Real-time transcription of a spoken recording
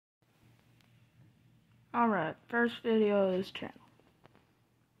Alright, first video of this channel.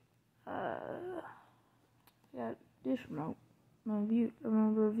 Got this remote. I'm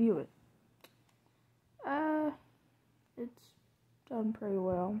gonna review it. It's done pretty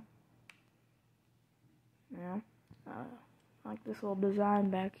well. Yeah. Like this little design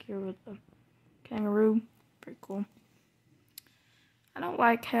back here with the kangaroo. Pretty cool. I don't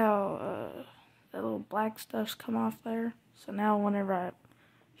like how that little black stuff's come off there. So now whenever I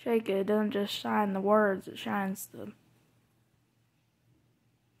shake it, it doesn't just shine the words, it shines the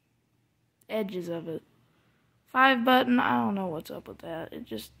edges of it. 5 button, I don't know what's up with that.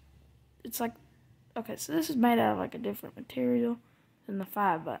 It's like, okay, so this is made out of like a different material than the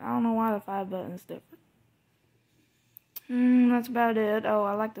 5 button. I don't know why the 5 button is different. That's about it. Oh,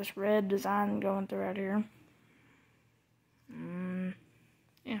 I like this red design going throughout here.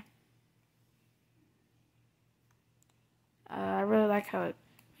 Yeah. I really like how when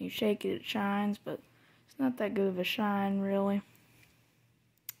you shake it, it shines, but it's not that good of a shine, really.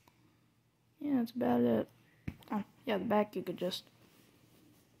 Yeah, that's about it. Oh, yeah, the back you could just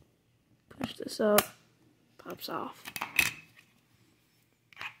push this up, pops off.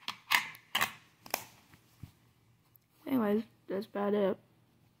 Anyways, that's about it.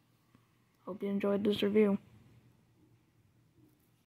 Hope you enjoyed this review.